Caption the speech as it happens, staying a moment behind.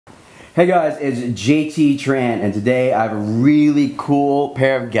Hey guys, it's JT Tran, and today I have a really cool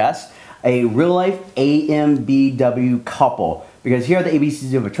pair of guests, a real-life AMBW couple. Because here at the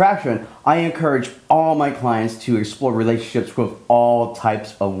ABCs of Attraction, I encourage all my clients to explore relationships with all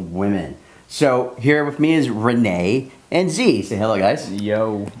types of women. So here with me is Renee and Zhe. Say hello, guys.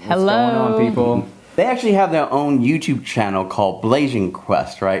 Yo, what's Hello. going on, people? They actually have their own YouTube channel called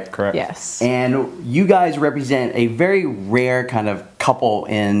BlasianQuest, right? Correct. Yes. And you guys represent a very rare kind of couple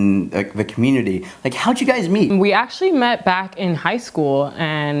in the community. Like, how'd you guys meet? We actually met back in high school,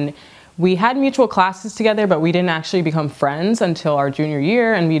 and we had mutual classes together, but we didn't actually become friends until our junior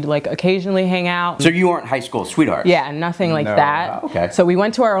year, and we'd like occasionally hang out. So you weren't high school sweethearts? Yeah, nothing like that. Okay. So we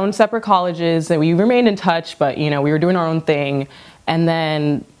went to our own separate colleges, and we remained in touch, but you know, we were doing our own thing. And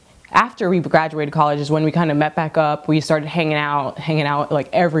then after we graduated college is when we kind of met back up. We started hanging out like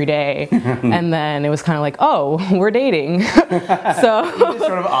every day. And then it was kind of like, oh, we're dating. So You just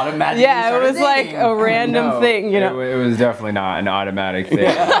sort of automatically yeah, it was dating. like a random thing, you know. It was definitely not an automatic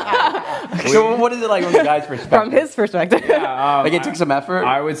thing. So what is it like from the guy's perspective? From his perspective. Like it took some effort?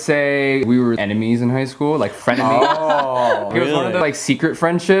 I would say we were enemies in high school, like frenemies. Oh, It was one of the like secret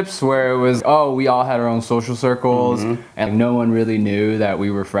friendships where it was, oh, we all had our own social circles, and no one really knew that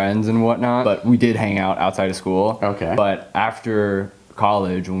we were friends and whatnot, but we did hang out outside of school. Okay. But after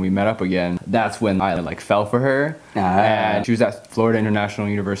college, when we met up again, that's when I like fell for her. And she was at Florida International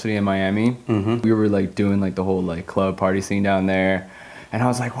University in Miami. We were like doing like the whole like club party scene down there. And I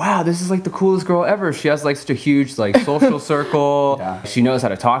was like, wow, this is like the coolest girl ever. She has like such a huge like social circle. Yeah. She knows how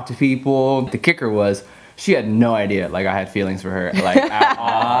to talk to people. The kicker was she had no idea like I had feelings for her like at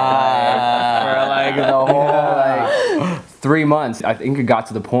all. For like the whole like 3 months. I think it got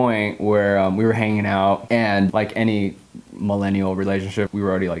to the point where we were hanging out, and like any millennial relationship, we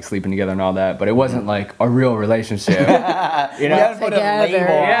were already like sleeping together and all that, but it wasn't like a real relationship. You know? You gotta put a label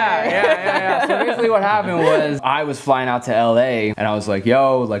on it. Yeah. So basically what happened was I was flying out to LA and I was like,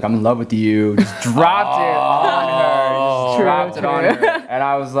 yo, like I'm in love with you. Just dropped it on her. Just dropped it on her. And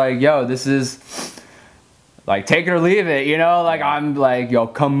I was like, yo, this is like take it or leave it, you know? Like I'm like, yo,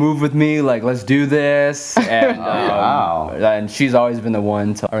 come move with me, like let's do this. And wow. And she's always been the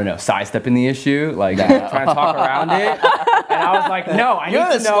one to, or no, sidestepping the issue, like trying to talk around it. And I was like, no, I need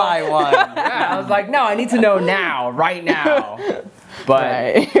You're to the know. sly one. Yeah, I was like, no, I need to know now, right now.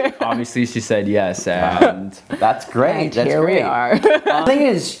 But obviously she said yes, and That's great. And That's here great. we are. The thing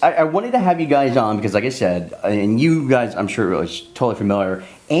is, I wanted to have you guys on because, like I said, and you guys, I'm sure, are totally familiar.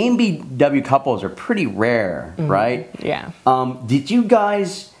 AMBW couples are pretty rare, right? Yeah. Did you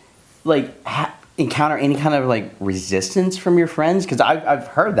guys like encounter any kind of like resistance from your friends? Because I've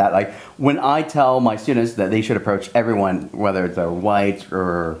heard that, like when I tell my students that they should approach everyone, whether it's a white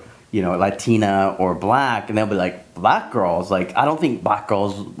or Latina or black, and they'll be like, black girls, like I don't think black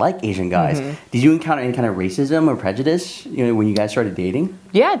girls like Asian guys. Did you encounter any kind of racism or prejudice, when you guys started dating?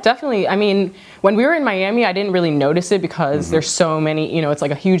 Yeah, definitely. I mean, when we were in Miami, I didn't really notice it because there's so many, it's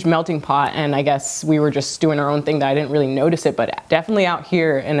like a huge melting pot, and I guess we were just doing our own thing that I didn't really notice it. But definitely out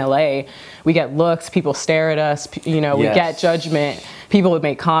here in LA, we get looks, people stare at us, we get judgment, people would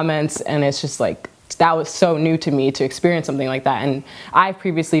make comments, and it's just like, that was so new to me to experience something like that. And I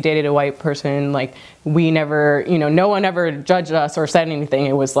previously dated a white person, like we never, no one ever judged us or said anything.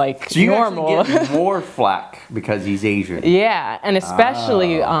 It was like so you normal. actually get more flack because he's Asian. Yeah, and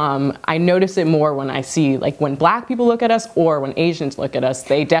especially I notice it more when I see like when black people look at us or when Asians look at us.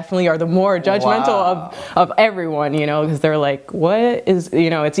 They definitely are the more judgmental of everyone, because they're like, what is,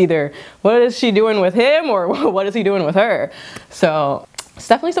 it's either what is she doing with him or what is he doing with her? So it's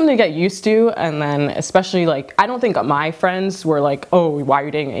definitely something to get used to. And then especially like, I don't think my friends were like, oh, why are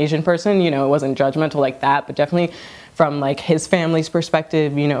you dating an Asian person? It wasn't judgmental like that, but definitely from like his family's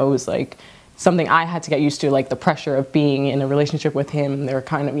perspective, it was like something I had to get used to, like the pressure of being in a relationship with him. They're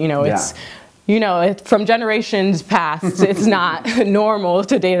kind of, it's, from generations past, it's not normal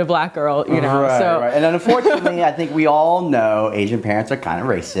to date a black girl, Right. And then unfortunately, I think we all know Asian parents are kind of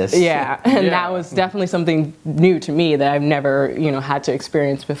racist. Yeah, and that was definitely something new to me that I've never, had to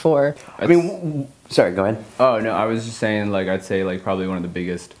experience before. I mean, sorry, go ahead. Oh no, I was just saying, like I'd say like probably one of the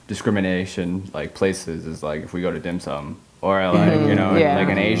biggest discrimination like places is like if we go to dim sum. Or like, like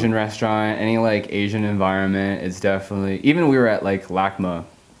an Asian restaurant, any like Asian environment, it's definitely, even we were at like LACMA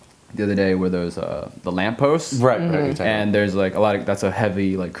the other day where there's the lampposts. Right. And there's like a lot of, that's a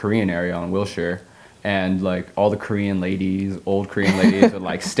heavy like Korean area on Wilshire. And like all the Korean ladies, old Korean ladies would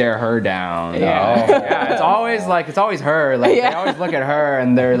like stare her down. Yeah, it's always her. Like they always look at her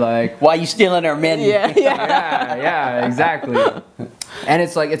and they're like, why are you stealing our menu? Yeah, exactly. And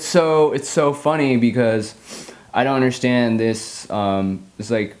it's like, it's so funny because I don't understand this.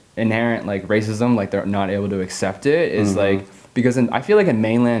 It's like inherent like racism, like they're not able to accept it. Is like because I feel like in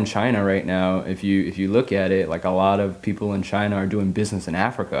mainland China right now, if you look at it, like a lot of people in China are doing business in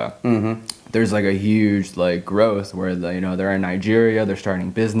Africa. There's like a huge like growth where they're in Nigeria, they're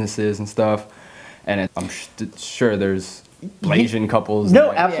starting businesses and stuff, and I'm sure there's Blasian couples.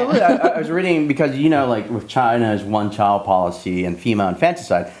 No, absolutely. I was reading because like with China's one-child policy and female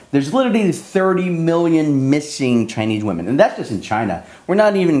infanticide, there's literally 30 million missing Chinese women, and that's just in China. We're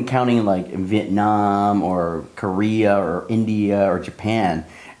not even counting like Vietnam or Korea or India or Japan.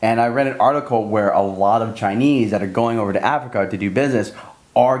 And I read an article where a lot of Chinese that are going over to Africa to do business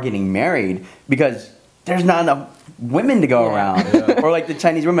are getting married because there's not enough women to go around. Or like the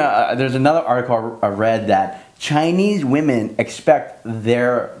Chinese women. There's another article I read that Chinese women expect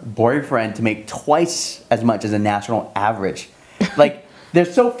their boyfriend to make twice as much as a national average. Like,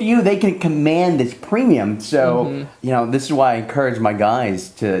 there's so few they can command this premium. So, this is why I encourage my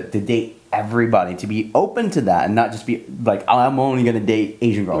guys to date everybody, to be open to that and not just be like, oh, I'm only going to date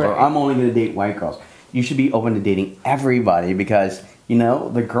Asian girls or I'm only going to date white girls. You should be open to dating everybody because,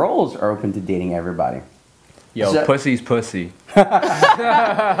 the girls are open to dating everybody. Yo, so, pussy's pussy. Sidebar.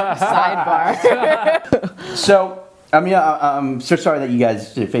 So, I'm so sorry that you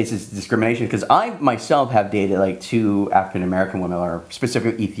guys face this discrimination because I myself have dated like 2 African American women, or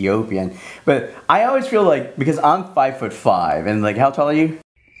specifically Ethiopian. But I always feel like because I'm 5'5", and like, how tall are you?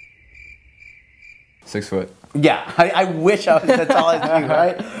 6 foot. Yeah, I wish I was that tall as you,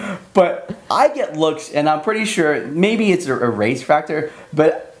 right? But I get looks, and I'm pretty sure maybe it's a race factor,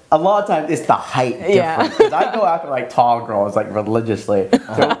 but a lot of times it's the height difference. Because I go after like tall girls like religiously.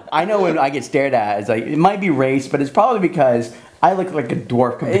 So I know when I get stared at, it's like it might be race, but it's probably because I look like a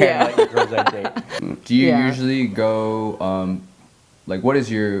dwarf compared to like the girls I date. Do you usually go like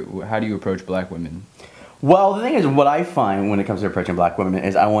how do you approach black women? Well, the thing is, what I find when it comes to approaching black women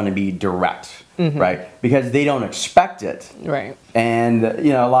is I want to be direct, right? Because they don't expect it. Right. And,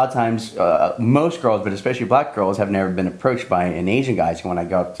 a lot of times, most girls, but especially black girls, have never been approached by an Asian guy. So when I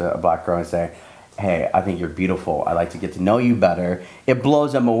go up to a black girl and say, hey, I think you're beautiful. I'd like to get to know you better. It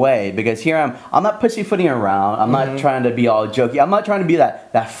blows them away because here I'm not pussyfooting around. I'm not trying to be all jokey. I'm not trying to be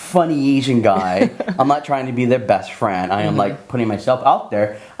that funny Asian guy. I'm not trying to be their best friend. I am like putting myself out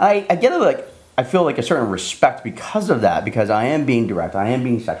there. I get it, like, I feel like a certain respect because of that, because I am being direct, I am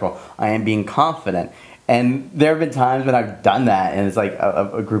being sexual, I am being confident. And there have been times when I've done that, and it's like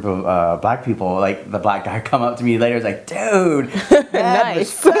a group of black people, like the black guy come up to me later, it's like, dude,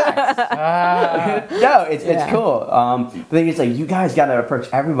 nice. No, it's cool. The thing is, like, you guys got to approach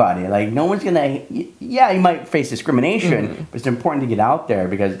everybody. Like, no one's going to, you might face discrimination, but it's important to get out there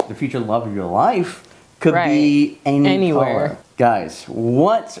because the future love of your life could be anywhere. Color. Guys,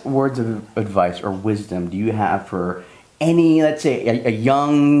 what words of advice or wisdom do you have for any, let's say, a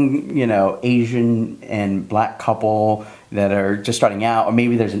young, Asian and black couple that are just starting out, or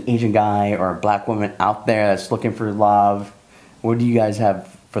maybe there's an Asian guy or a black woman out there that's looking for love? What do you guys have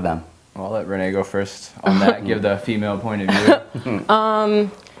for them? Well, I'll let Renee go first on that, give the female point of view.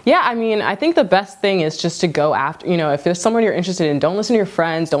 Yeah, I mean, I think the best thing is just to go after, if there's someone you're interested in, don't listen to your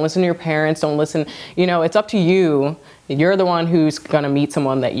friends, don't listen to your parents, don't listen, it's up to you. You're the one who's going to meet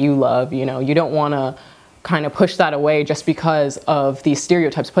someone that you love, you don't want to kind of push that away just because of these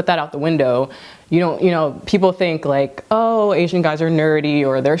stereotypes. Put that out the window. People think like, oh, Asian guys are nerdy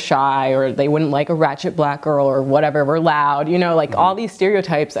or they're shy or they wouldn't like a ratchet black girl or whatever, we're loud, all these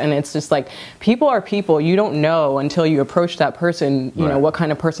stereotypes. And it's just like, people are people. You don't know until you approach that person, you know, what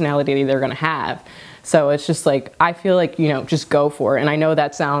kind of personality they're going to have. So it's just like, I feel like, just go for it. And I know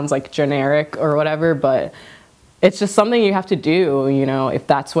that sounds like generic or whatever, but it's just something you have to do, if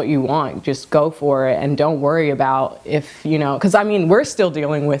that's what you want. Just go for it and don't worry about if, because I mean, we're still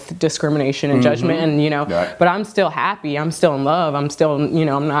dealing with discrimination and judgment and, but I'm still happy. I'm still in love. I'm still,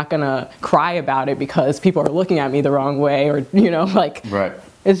 I'm not going to cry about it because people are looking at me the wrong way or,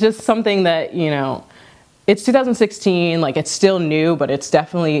 it's just something that, it's 2016, like it's still new, but it's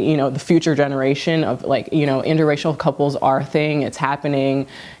definitely, the future generation of interracial couples are a thing. It's happening,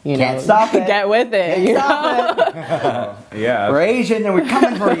 Can't stop it. Get with it. Can't stop it. Yeah. We're Asian and we're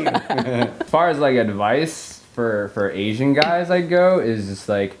coming for you. As far as advice for Asian guys is just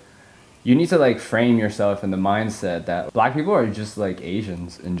you need to frame yourself in the mindset that black people are just like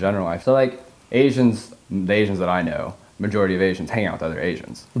Asians in general. I feel like the Asians that I know, majority of Asians hang out with other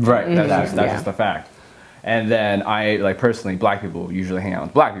Asians. Right. That's just a fact. And then personally, black people usually hang out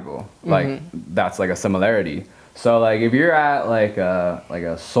with black people. That's a similarity. So if you're at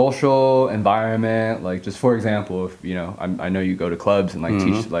a social environment, just for example, if I know you go to clubs and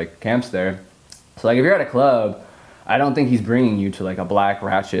teach camps there. So like if you're at a club, I don't think he's bringing you to like a black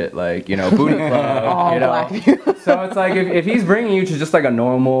ratchet, like, you know, booty club, you know. So it's like if he's bringing you to just like a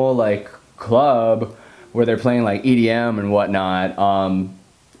normal like club where they're playing like EDM and whatnot,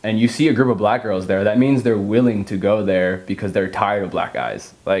 and you see a group of black girls there, that means they're willing to go there because they're tired of black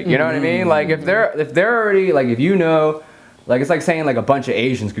guys. Like, you know what I mean? Like if they're already like, if you know, like it's like saying like a bunch of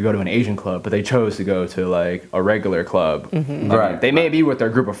Asians could go to an Asian club, but they chose to go to like a regular club. Right. They may be with their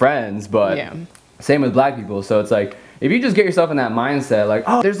group of friends, but same with black people. So it's like, if you just get yourself in that mindset, like,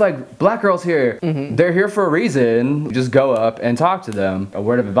 oh, there's like black girls here. They're here for a reason. Just go up and talk to them. A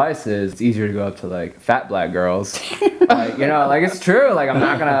word of advice is it's easier to go up to like fat black girls. Like, you know, like it's true. Like I'm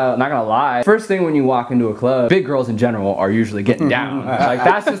not gonna lie. First thing when you walk into a club, big girls in general are usually getting down. Like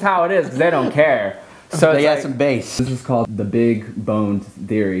that's just how it is because they don't care. So they got some bass. This is called the big boned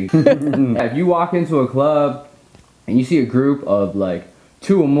theory. If you walk into a club and you see a group of like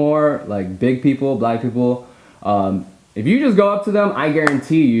 2 or more like big people, black people, if you just go up to them, I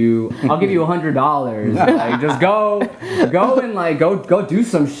guarantee you, I'll give you $100. Like, just go and like go do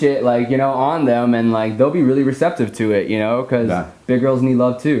some shit, like, you know, on them, and like they'll be really receptive to it, you know, because big girls need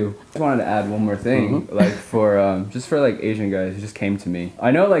love too. I just wanted to add one more thing, like for just for like Asian guys who just came to me.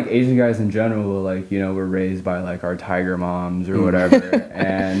 I know like Asian guys in general, like, you know, we're raised by like our tiger moms or whatever,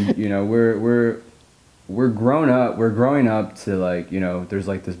 and you know we're growing up to like, you know, there's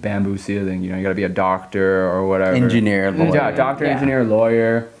like this bamboo ceiling, you know, you gotta be a doctor or whatever. Engineer, lawyer. Yeah, doctor, engineer,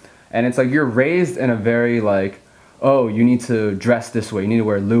 lawyer. And it's like you're raised in a very like, oh, you need to dress this way, you need to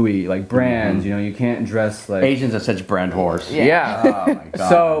wear Louis, like brands, you know, you can't dress like... Asians are such brand whores. Yeah. Oh my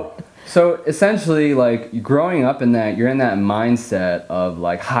God. So essentially, like, growing up in that, you're in that mindset of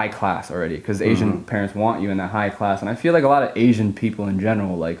like high class already, because Asian parents want you in that high class. And I feel like a lot of Asian people in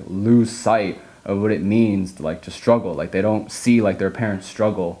general like lose sight of what it means to like to struggle. Like they don't see like their parents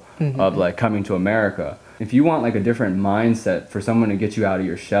struggle of like coming to America. If you want like a different mindset for someone to get you out of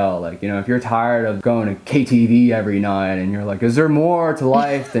your shell, like, you know, if you're tired of going to KTV every night and you're like, is there more to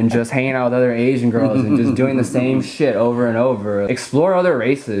life than just hanging out with other Asian girls and just doing the same shit over and over? Explore other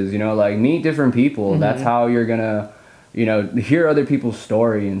races, you know, like meet different people. That's how you're gonna, you know, hear other people's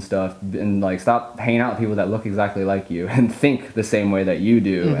story and stuff, and like stop hanging out with people that look exactly like you and think the same way that you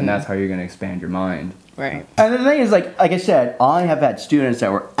do, and that's how you're gonna expand your mind. Right. And the thing is, like I said, I have had students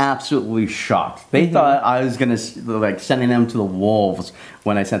that were absolutely shocked. They thought I was gonna like sending them to the wolves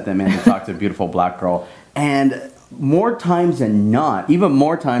when I sent them in to talk to a beautiful black girl. And more times than not, even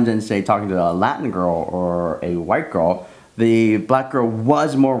more times than say talking to a Latin girl or a white girl, the black girl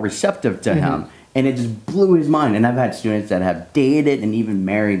was more receptive to him. And it just blew his mind. And I've had students that have dated and even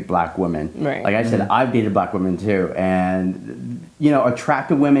married black women. Right. Like I said, I've dated black women too. And, you know,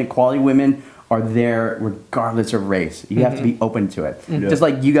 attractive women, quality women are there regardless of race. You have to be open to it. Just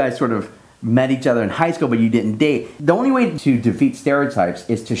like you guys sort of met each other in high school, but you didn't date. The only way to defeat stereotypes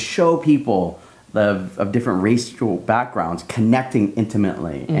is to show people of different racial backgrounds connecting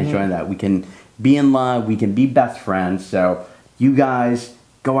intimately and showing that we can be in love, we can be best friends. So you guys...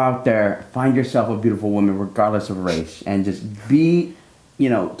 go out there, find yourself a beautiful woman regardless of race, and just be, you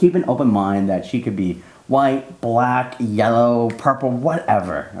know, keep an open mind that she could be white, black, yellow, purple,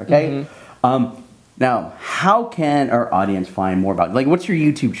 whatever, okay? Now, how can our audience find more about, like, what's your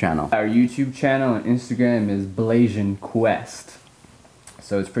YouTube channel? Our YouTube channel and Instagram is BlasianQuest.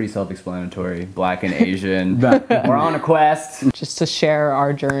 So it's pretty self-explanatory, black and Asian. We're on a quest. Just to share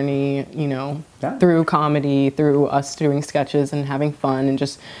our journey, you know, through comedy, through us doing sketches and having fun and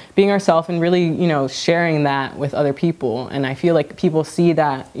just being ourselves and really, you know, sharing that with other people. And I feel like people see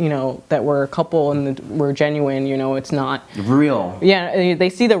that, you know, that we're a couple and we're genuine, you know, it's not real. Yeah, they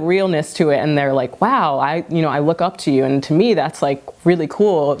see the realness to it and they're like, wow, I look up to you. And to me, that's like really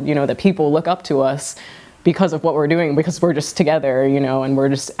cool, you know, that people look up to us because of what we're doing, because we're just together, you know, and we're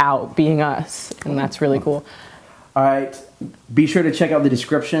just out being us, and that's really cool. All right, be sure to check out the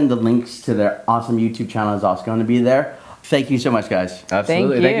description. The links to their awesome YouTube channel is also going to be there. Thank you so much, guys.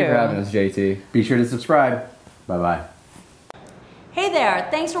 Absolutely. Thank you for having us, JT. Be sure to subscribe. Bye-bye. Hey there,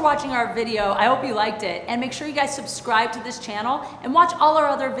 thanks for watching our video. I hope you liked it, and make sure you guys subscribe to this channel and watch all our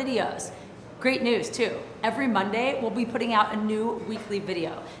other videos. Great news too. Every Monday, we'll be putting out a new weekly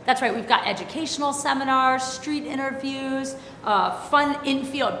video. That's right, we've got educational seminars, street interviews, fun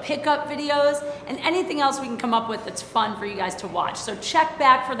in-field pickup videos, and anything else we can come up with that's fun for you guys to watch. So check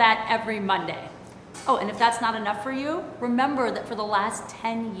back for that every Monday. Oh, and if that's not enough for you, remember that for the last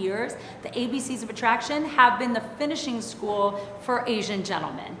 10 years, the ABCs of Attraction have been the finishing school for Asian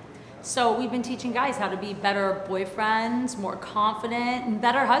gentlemen. So we've been teaching guys how to be better boyfriends, more confident, and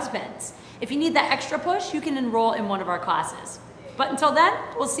better husbands. If you need that extra push, you can enroll in one of our classes. But until then,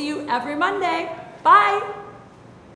 we'll see you every Monday. Bye.